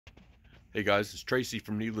Hey guys, it's Tracy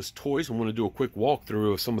from Needless Toys. I want to do a quick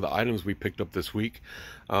walkthrough of some of the items we picked up this week.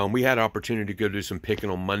 We had an opportunity to go do some picking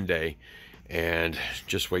on Monday, and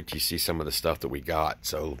just wait till you see some of the stuff that we got.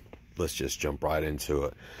 So let's just jump right into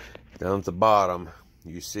it. Down at the bottom,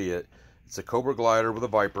 you see it. It's a Cobra glider with a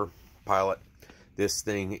Viper pilot. This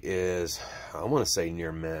thing is, I want to say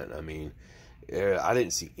near mint. I mean, I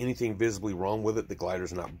didn't see anything visibly wrong with it. The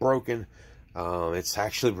glider's not broken. It's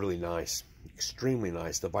actually really nice. Extremely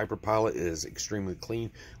nice. The Viper pilot is extremely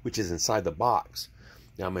clean, which is inside the box.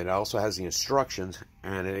 Now, I mean, it also has the instructions,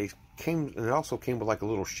 and it also came with like a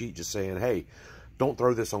little sheet just saying, hey, don't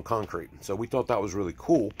throw this on concrete. So we thought that was really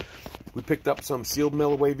cool. We picked up some sealed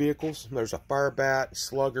mail-away vehicles. There's a Firebat,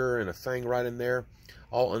 Slugger, and a Fang right in there,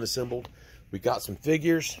 all unassembled. We got some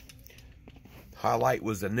figures. Highlight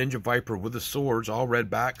was the Ninja Viper with the swords, all red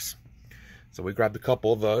backs. So we grabbed a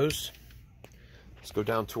couple of those. Let's go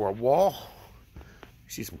down to our wall.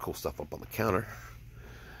 See some cool stuff up on the counter.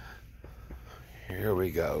 Here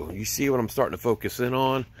we go. You see what I'm starting to focus in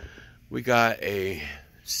on? We got a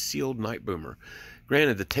sealed Night Boomer.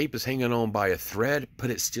 Granted, the tape is hanging on by a thread,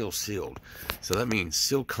 but it's still sealed. So that means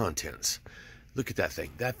sealed contents. Look at that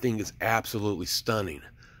thing. That thing is absolutely stunning.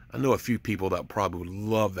 I know a few people that probably would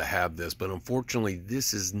love to have this, but unfortunately,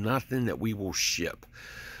 this is nothing that we will ship.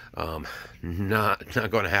 Not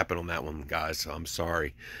going to happen on that one, guys. I'm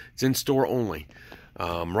sorry. It's in store only.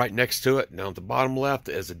 Right next to it, down at the bottom left,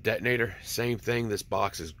 is a detonator. Same thing. This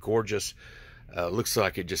box is gorgeous. Looks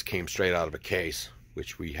like it just came straight out of a case,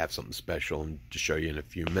 which we have something special to show you in a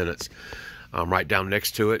few minutes. Right down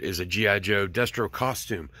next to it is a G.I. Joe Destro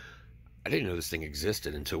costume. I didn't know this thing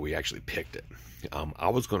existed until we actually picked it. I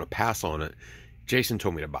was going to pass on it. Jason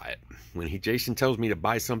told me to buy it. When Jason tells me to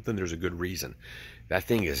buy something, there's a good reason. That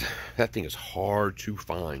thing is hard to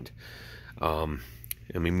find. Let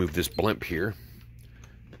me move this blimp here.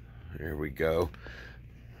 There we go.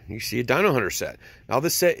 You see a Dino Hunter set. Now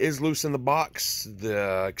this set is loose in the box.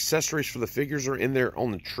 The accessories for the figures are in there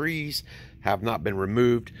on the trees, have not been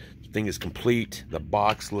removed. The thing is complete. The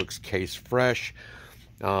box looks case fresh.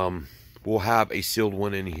 We'll have a sealed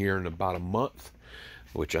one in here in about a month,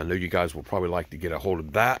 which I know you guys will probably like to get a hold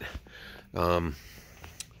of that. And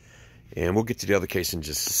we'll get to the other case in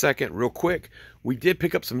just a second. Real quick, we did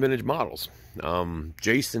pick up some vintage models.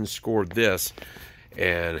 Jason scored this,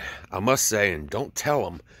 and I must say, and don't tell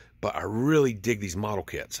him, but I really dig these model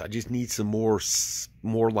kits. I just need some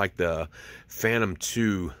more like the Phantom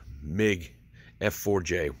 2 MiG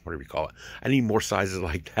F4J, whatever you call it. I need more sizes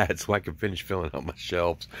like that so I can finish filling out my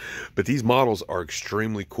shelves. But these models are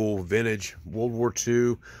extremely cool. Vintage, World War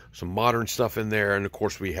II, some modern stuff in there. And of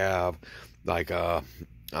course we have like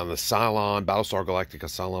on the Cylon, Battlestar Galactica,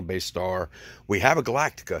 Cylon base star. We have a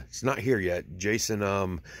Galactica. It's not here yet. Jason,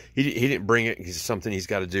 he didn't bring it. It's something he's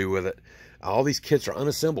got to do with it. All these kits are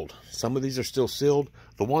unassembled. Some of these are still sealed.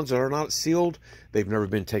 The ones that are not sealed, they've never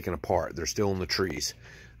been taken apart. They're still in the trees.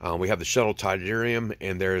 We have the Shuttle Tydirium,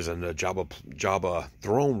 and there's a Jabba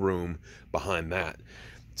throne room behind that.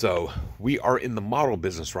 So we are in the model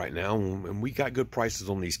business right now, and we got good prices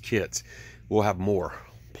on these kits. We'll have more,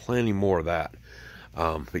 plenty more of that.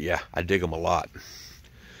 But yeah, I dig them a lot.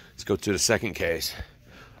 Let's go to the second case.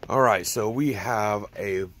 All right, so we have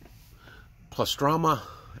a Plastrama.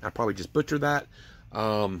 I probably just butchered that.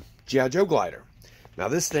 G.I. Joe glider. Now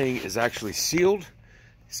this thing is actually sealed.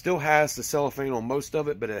 Still has the cellophane on most of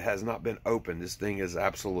it, but it has not been opened. This thing is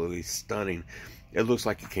absolutely stunning. It looks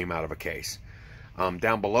like it came out of a case.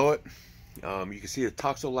 Down below it, you can see the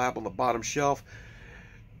Toxo Lab on the bottom shelf.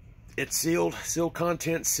 It's sealed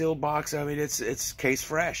content, sealed box. I mean, it's case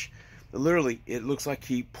fresh. Literally, it looks like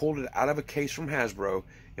he pulled it out of a case from Hasbro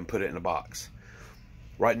and put it in a box.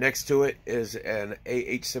 Right next to it is an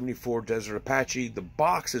AH-74 Desert Apache. The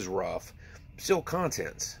box is rough, sealed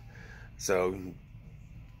contents. So,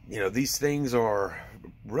 you know, these things are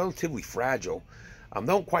relatively fragile.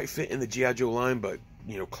 Don't quite fit in the G.I. Joe line, but,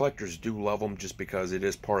 you know, collectors do love them just because it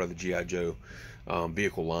is part of the G.I. Joe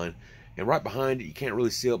vehicle line. And right behind it, you can't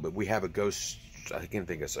really see it, but we have a Ghost, I can't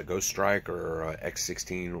think it's a Ghost Strike or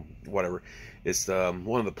X-16 or whatever. It's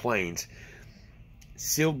one of the planes.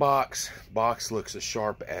 Sealed box. Box looks as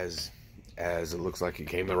sharp as it looks like it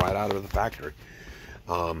came right out of the factory.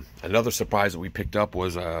 Another surprise that we picked up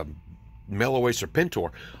was a Mail-Away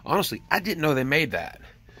Serpentor. Honestly, I didn't know they made that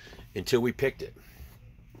until we picked it.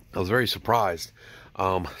 I was very surprised.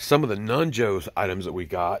 Some of the non-Joe's items that we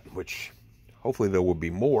got, which hopefully there will be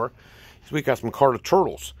more, is we got some Carter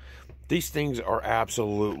Turtles. These things are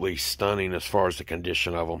absolutely stunning as far as the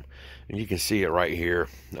condition of them. And you can see it right here.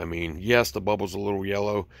 I mean, yes, the bubble's a little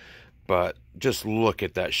yellow, But just look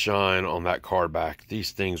at that shine on that card back.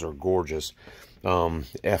 These things are gorgeous.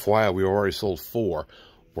 FYI, we already sold 4.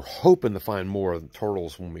 We're hoping to find more of the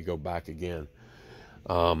turtles when we go back again.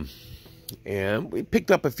 And we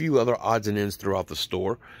picked up a few other odds and ends throughout the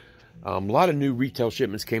store. A lot of new retail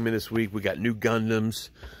shipments came in this week. We got new Gundams.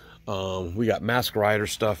 We got Mask Rider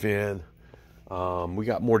stuff in. We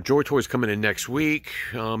got more Joy Toys coming in next week.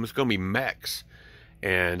 It's going to be mechs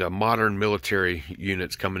and modern military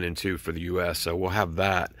units coming in too for the U.S. So we'll have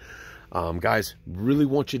that. Guys, really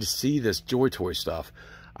want you to see this Joy Toy stuff.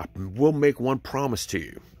 I will make one promise to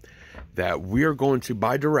you that we're going to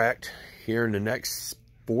buy direct here in the next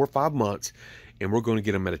 4 or 5 months, and we're going to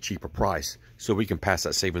get them at a cheaper price so we can pass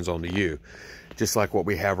that savings on to you. Just like what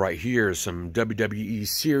we have right here, some WWE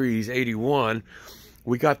Series 81.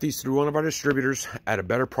 We got these through one of our distributors at a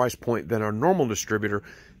better price point than our normal distributor.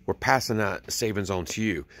 We're passing that savings on to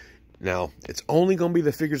you. Now, it's only going to be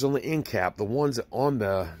the figures on the end cap. The ones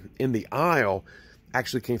in the aisle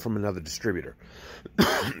actually came from another distributor.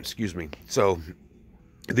 Excuse me. So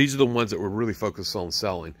these are the ones that we're really focused on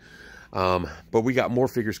selling. But we got more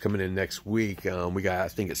figures coming in next week. We got, I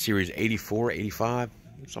think it's Series 84, 85,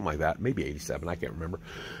 something like that. Maybe 87, I can't remember.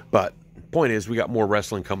 But point is, we got more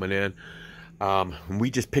wrestling coming in. We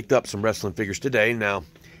just picked up some wrestling figures today. Now,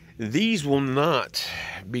 these will not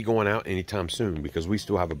be going out anytime soon because we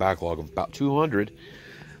still have a backlog of about 200.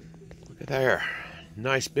 Look at there.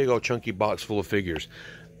 Nice big old chunky box full of figures.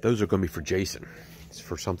 Those are going to be for Jason. It's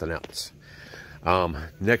for something else.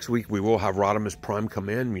 Next week we will have Rodimus Prime come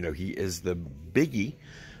in. You know, he is the biggie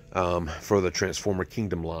for the Transformer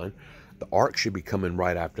Kingdom line. The Ark should be coming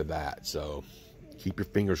right after that. So keep your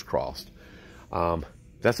fingers crossed.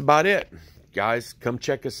 That's about it. Guys, come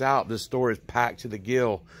check us out. This store is packed to the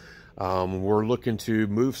gill. We're looking to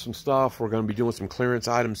move some stuff. We're going to be doing some clearance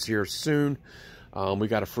items here soon. We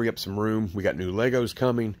got to free up some room. We got new Legos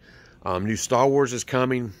coming. New Star Wars is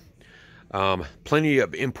coming. Plenty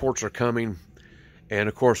of imports are coming. And,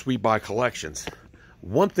 of course, we buy collections.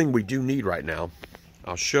 One thing we do need right now,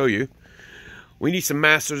 I'll show you. We need some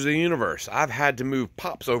Masters of the Universe. I've had to move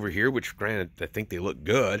Pops over here, which, granted, I think they look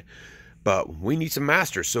good. But we need some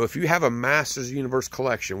Masters. So if you have a Masters of the Universe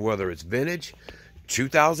collection, whether it's vintage,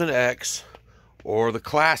 2000X, or the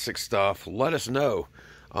classic stuff, let us know.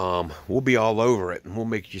 We'll be all over it, and we'll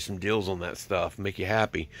make you some deals on that stuff, make you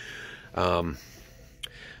happy. And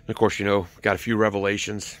of course, you know, got a few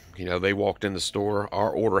Revelations. You know, they walked in the store.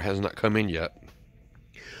 Our order has not come in yet.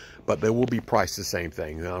 But they will be priced the same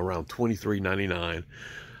thing, around $23.99.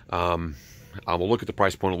 I will look at the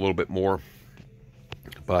price point a little bit more.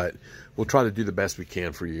 But we'll try to do the best we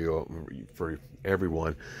can for you, for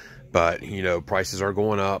everyone. But, you know, prices are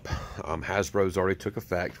going up. Hasbro's already took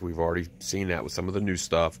effect. We've already seen that with some of the new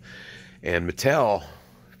stuff. And Mattel,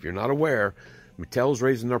 if you're not aware, Mattel's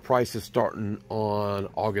raising their prices starting on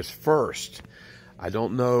August 1st. I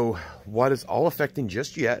don't know what it's all affecting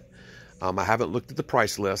just yet. I haven't looked at the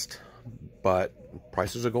price list, but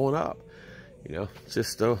prices are going up. You know, it's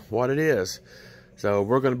just what it is. So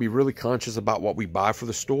we're going to be really conscious about what we buy for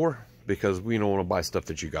the store because we don't want to buy stuff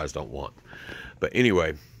that you guys don't want. But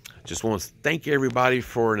anyway, just want to thank everybody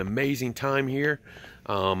for an amazing time here.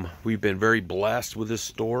 We've been very blessed with this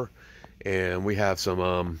store, and we have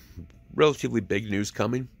some relatively big news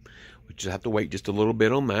coming. We just have to wait just a little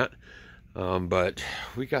bit on that. But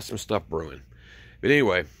we got some stuff brewing. But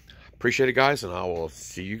anyway, appreciate it, guys, and I will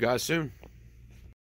see you guys soon.